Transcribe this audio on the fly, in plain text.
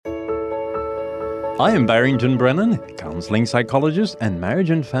I am Barrington Brennan, counseling psychologist and marriage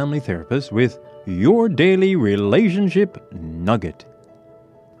and family therapist with your daily relationship nugget.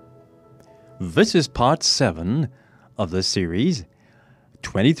 This is part 7 of the series,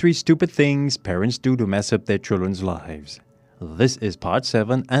 23 Stupid Things Parents Do to Mess Up Their Children's Lives. This is part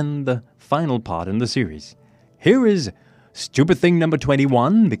 7 and the final part in the series. Here is stupid thing number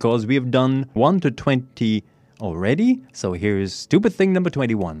 21, because we have done 1 to 20 already, so here is stupid thing number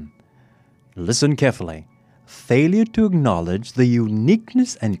 21. Listen carefully. Failure to acknowledge the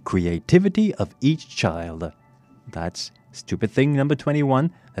uniqueness and creativity of each child. That's stupid thing number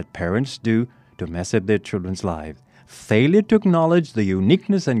 21 that parents do to mess up their children's lives. Failure to acknowledge the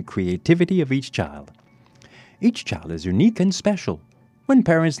uniqueness and creativity of each child. Each child is unique and special. When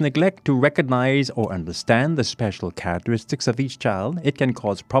parents neglect to recognize or understand the special characteristics of each child, it can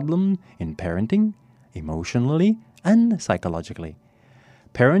cause problems in parenting, emotionally, and psychologically.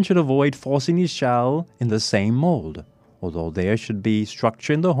 Parents should avoid forcing each child in the same mold. Although there should be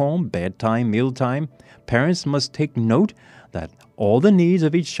structure in the home, bedtime, mealtime, parents must take note that all the needs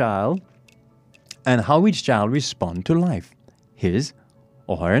of each child and how each child responds to life, his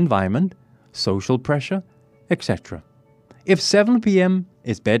or her environment, social pressure, etc. If 7 p.m.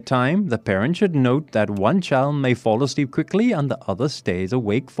 is bedtime, the parent should note that one child may fall asleep quickly and the other stays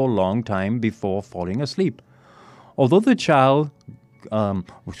awake for a long time before falling asleep. Although the child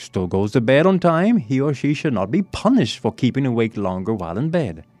still goes to bed on time, he or she should not be punished for keeping awake longer while in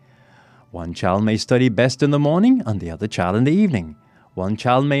bed. One child may study best in the morning and the other child in the evening. One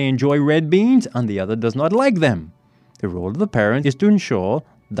child may enjoy red beans and the other does not like them. The role of the parent is to ensure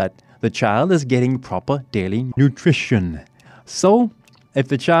that the child is getting proper daily nutrition. So, if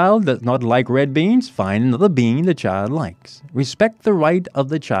the child does not like red beans, find another bean the child likes. Respect the right of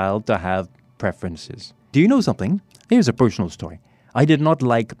the child to have preferences. Do you know something? Here's a personal story. I did not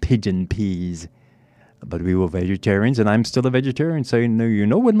like pigeon peas, but we were vegetarians, and I'm still a vegetarian, so you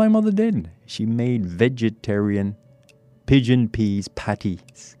know what my mother did? She made vegetarian pigeon peas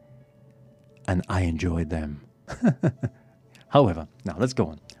patties, and I enjoyed them. However, now let's go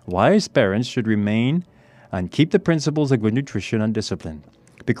on. Wise parents should remain and keep the principles of good nutrition and discipline.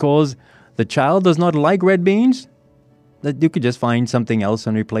 Because the child does not like red beans, that you could just find something else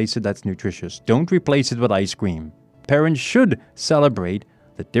and replace it that's nutritious. Don't replace it with ice cream. Parents should celebrate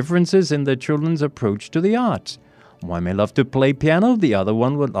the differences in their children's approach to the arts. One may love to play piano, the other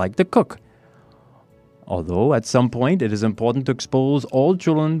one would like to cook. Although at some point it is important to expose all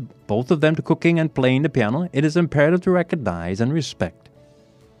children, both of them, to cooking and playing the piano, it is imperative to recognize and respect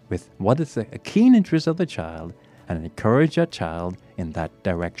with what is a keen interest of the child and encourage that child in that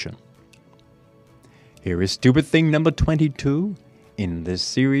direction. Here is stupid thing number 22. In this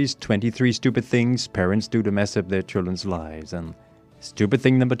series, 23 Stupid Things Parents Do to Mess Up Their Children's Lives. And stupid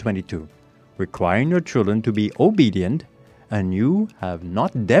thing number 22, requiring your children to be obedient and you have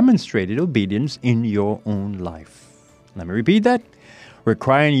not demonstrated obedience in your own life. Let me repeat that.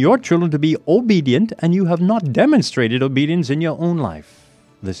 Requiring your children to be obedient and you have not demonstrated obedience in your own life.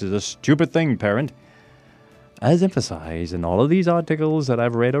 This is a stupid thing, parent. As emphasized in all of these articles that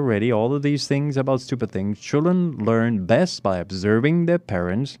I've read already, all of these things about stupid things, children learn best by observing their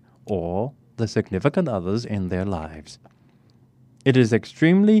parents or the significant others in their lives. It is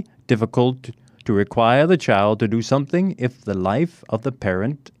extremely difficult to require the child to do something if the life of the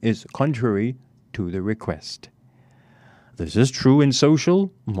parent is contrary to the request. This is true in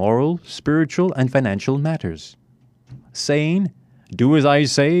social, moral, spiritual, and financial matters. Saying, "Do as I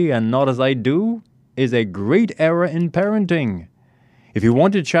say and not as I do," is a great error in parenting. If you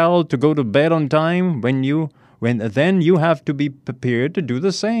want a child to go to bed on time, then you have to be prepared to do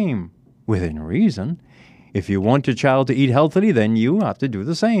the same, within reason. If you want your child to eat healthily, then you have to do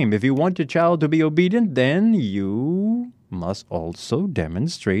the same. If you want your child to be obedient, then you must also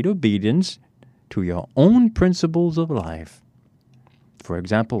demonstrate obedience to your own principles of life. For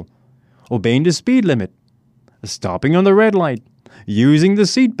example, obeying the speed limit, stopping on the red light, using the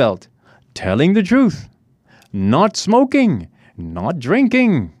seatbelt, telling the truth, not smoking, not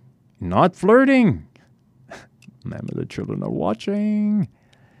drinking, not flirting. Remember, the children are watching.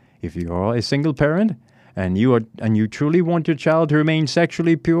 If you are a single parent and you truly want your child to remain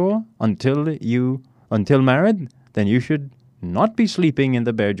sexually pure until married, then you should not be sleeping in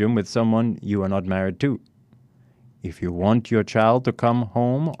the bedroom with someone you are not married to. If you want your child to come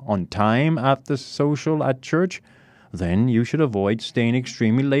home on time after social at church, then you should avoid staying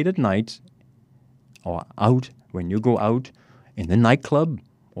extremely late at night or out when you go out in the nightclub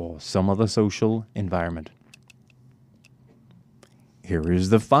or some other social environment. Here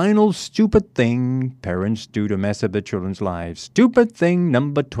is the final stupid thing parents do to mess up their children's lives. Stupid thing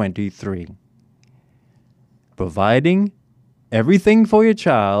number 23. Providing everything for your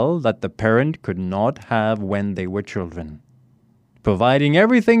child that the parent could not have when they were children. Providing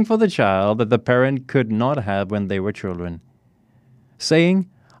everything for the child that the parent could not have when they were children. Saying,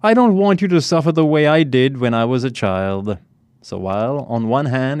 I don't want you to suffer the way I did when I was a child. So while, on one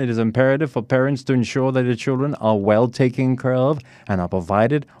hand, it is imperative for parents to ensure that their children are well taken care of and are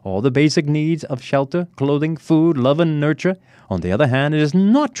provided all the basic needs of shelter, clothing, food, love, and nurture, on the other hand, it is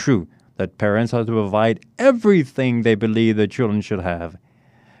not true that parents are to provide everything they believe their children should have.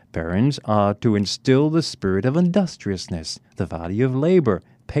 Parents are to instill the spirit of industriousness, the value of labor,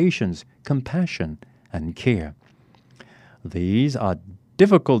 patience, compassion, and care. These are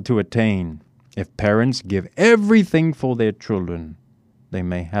difficult to attain. If parents give everything for their children, they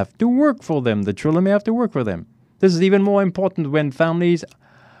may have to work for them. The children may have to work for them. This is even more important when families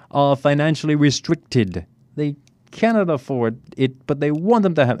are financially restricted. They cannot afford it, but they want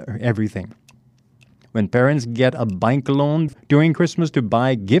them to have everything. When parents get a bank loan during Christmas to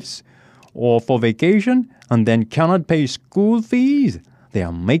buy gifts or for vacation and then cannot pay school fees, they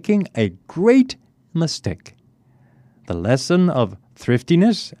are making a great mistake. The lesson of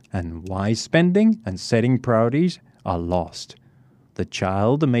thriftiness and wise spending and setting priorities are lost. The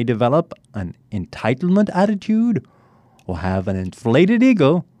child may develop an entitlement attitude or have an inflated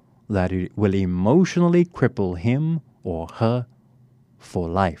ego that it will emotionally cripple him or her for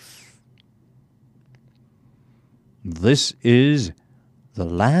life. This is the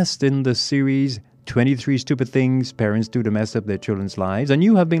last in the series, 23 Stupid Things Parents Do to Mess Up Their Children's Lives, and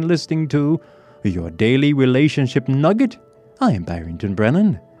you have been listening to your daily relationship nugget. I am Barrington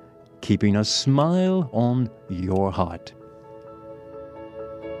Brennan, keeping a smile on your heart.